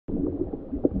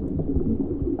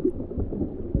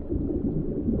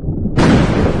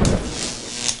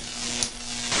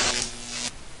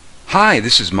Hi,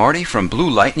 this is Marty from Blue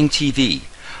Lightning TV.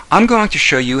 I'm going to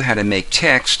show you how to make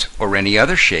text or any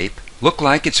other shape look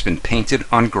like it's been painted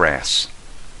on grass.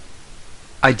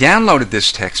 I downloaded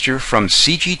this texture from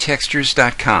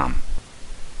cgtextures.com.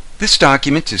 This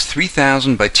document is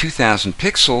 3000 by 2000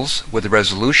 pixels with a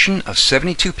resolution of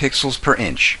 72 pixels per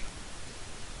inch.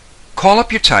 Call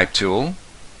up your type tool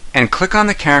and click on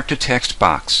the character text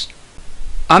box.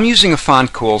 I'm using a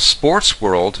font called Sports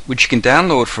World, which you can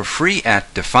download for free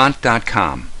at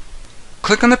dafont.com.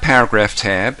 Click on the Paragraph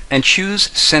tab and choose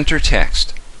Center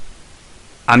Text.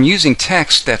 I'm using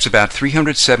text that's about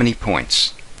 370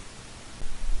 points.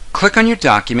 Click on your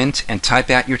document and type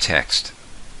out your text.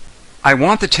 I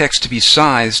want the text to be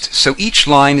sized so each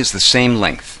line is the same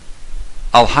length.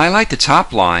 I'll highlight the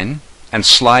top line and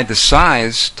slide the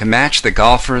size to match the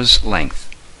golfer's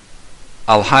length.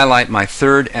 I'll highlight my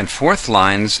third and fourth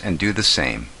lines and do the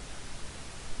same.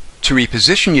 To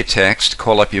reposition your text,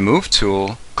 call up your Move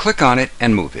tool, click on it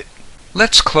and move it.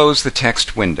 Let's close the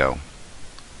text window.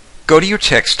 Go to your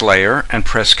text layer and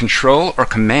press Ctrl or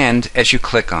Command as you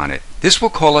click on it. This will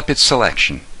call up its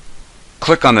selection.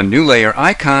 Click on the New Layer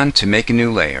icon to make a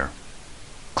new layer.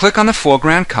 Click on the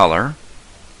foreground color,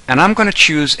 and I'm going to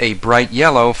choose a bright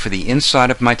yellow for the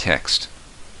inside of my text.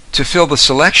 To fill the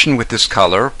selection with this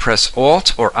color, press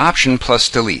Alt or Option plus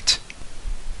Delete.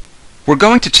 We're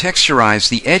going to texturize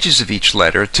the edges of each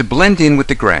letter to blend in with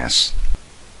the grass.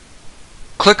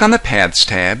 Click on the Paths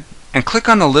tab and click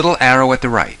on the little arrow at the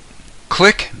right.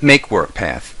 Click Make Work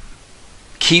Path.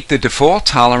 Keep the default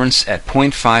tolerance at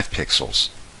 0.5 pixels.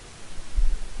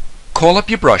 Call up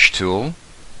your Brush tool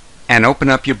and open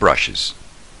up your brushes.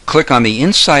 Click on the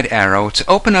inside arrow to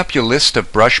open up your list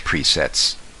of brush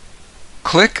presets.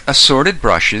 Click Assorted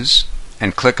Brushes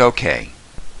and click OK.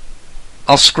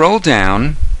 I'll scroll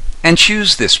down and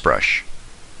choose this brush.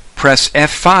 Press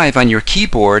F5 on your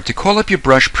keyboard to call up your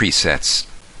brush presets.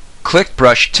 Click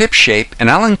Brush Tip Shape and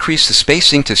I'll increase the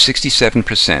spacing to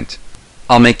 67%.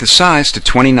 I'll make the size to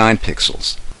 29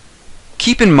 pixels.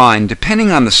 Keep in mind,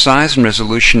 depending on the size and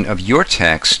resolution of your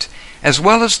text, as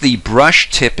well as the brush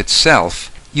tip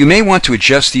itself, you may want to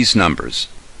adjust these numbers.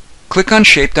 Click on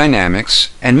Shape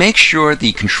Dynamics and make sure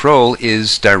the control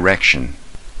is Direction.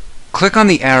 Click on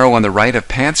the arrow on the right of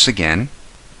Paths again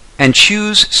and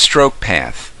choose Stroke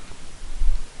Path.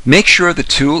 Make sure the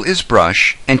tool is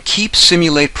Brush and keep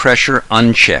Simulate Pressure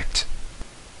unchecked.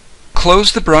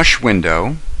 Close the brush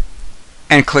window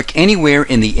and click anywhere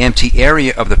in the empty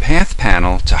area of the Path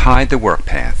panel to hide the work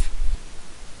path.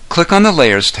 Click on the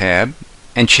Layers tab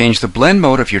and change the blend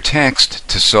mode of your text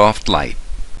to Soft Light.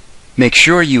 Make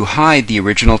sure you hide the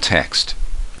original text.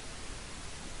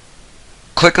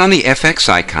 Click on the FX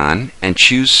icon and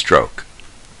choose Stroke.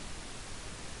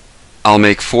 I'll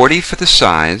make 40 for the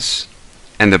size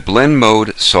and the blend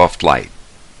mode Soft Light.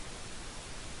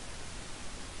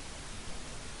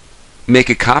 Make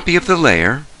a copy of the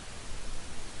layer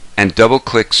and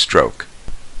double-click Stroke.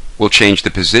 We'll change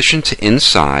the position to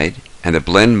Inside and the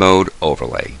blend mode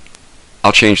Overlay.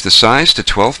 I'll change the size to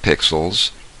 12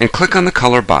 pixels and click on the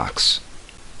color box.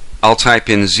 I'll type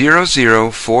in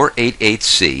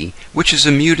 00488C, which is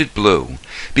a muted blue.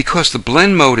 Because the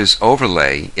blend mode is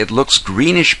overlay, it looks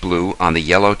greenish blue on the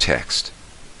yellow text.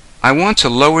 I want to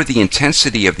lower the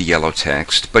intensity of the yellow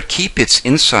text, but keep its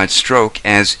inside stroke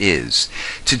as is.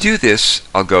 To do this,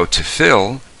 I'll go to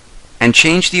Fill and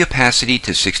change the opacity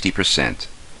to 60%.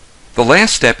 The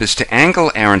last step is to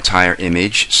angle our entire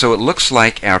image so it looks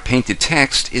like our painted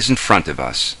text is in front of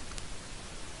us.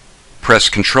 Press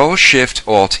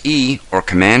Ctrl-Shift-Alt-E or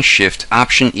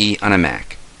Command-Shift-Option-E on a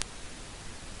Mac.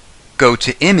 Go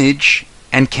to Image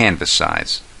and Canvas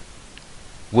Size.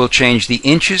 We'll change the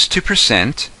inches to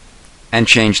percent and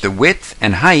change the width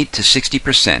and height to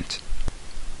 60%.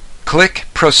 Click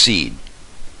Proceed.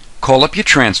 Call up your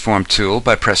Transform tool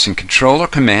by pressing Ctrl or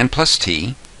Command plus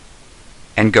T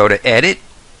and go to Edit,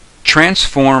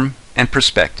 Transform, and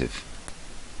Perspective.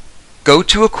 Go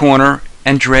to a corner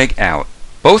and drag out.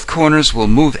 Both corners will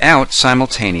move out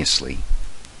simultaneously.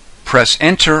 Press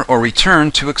Enter or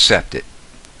Return to accept it.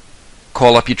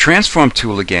 Call up your Transform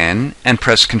tool again and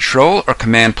press Ctrl or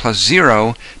Command plus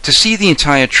 0 to see the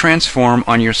entire transform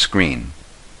on your screen.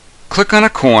 Click on a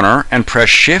corner and press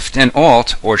Shift and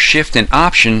Alt or Shift and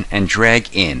Option and drag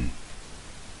in.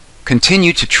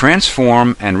 Continue to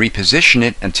transform and reposition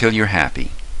it until you're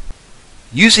happy.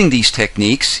 Using these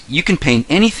techniques, you can paint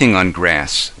anything on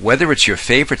grass, whether it's your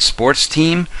favorite sports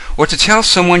team or to tell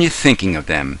someone you're thinking of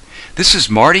them. This is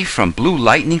Marty from Blue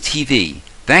Lightning TV.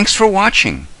 Thanks for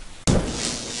watching.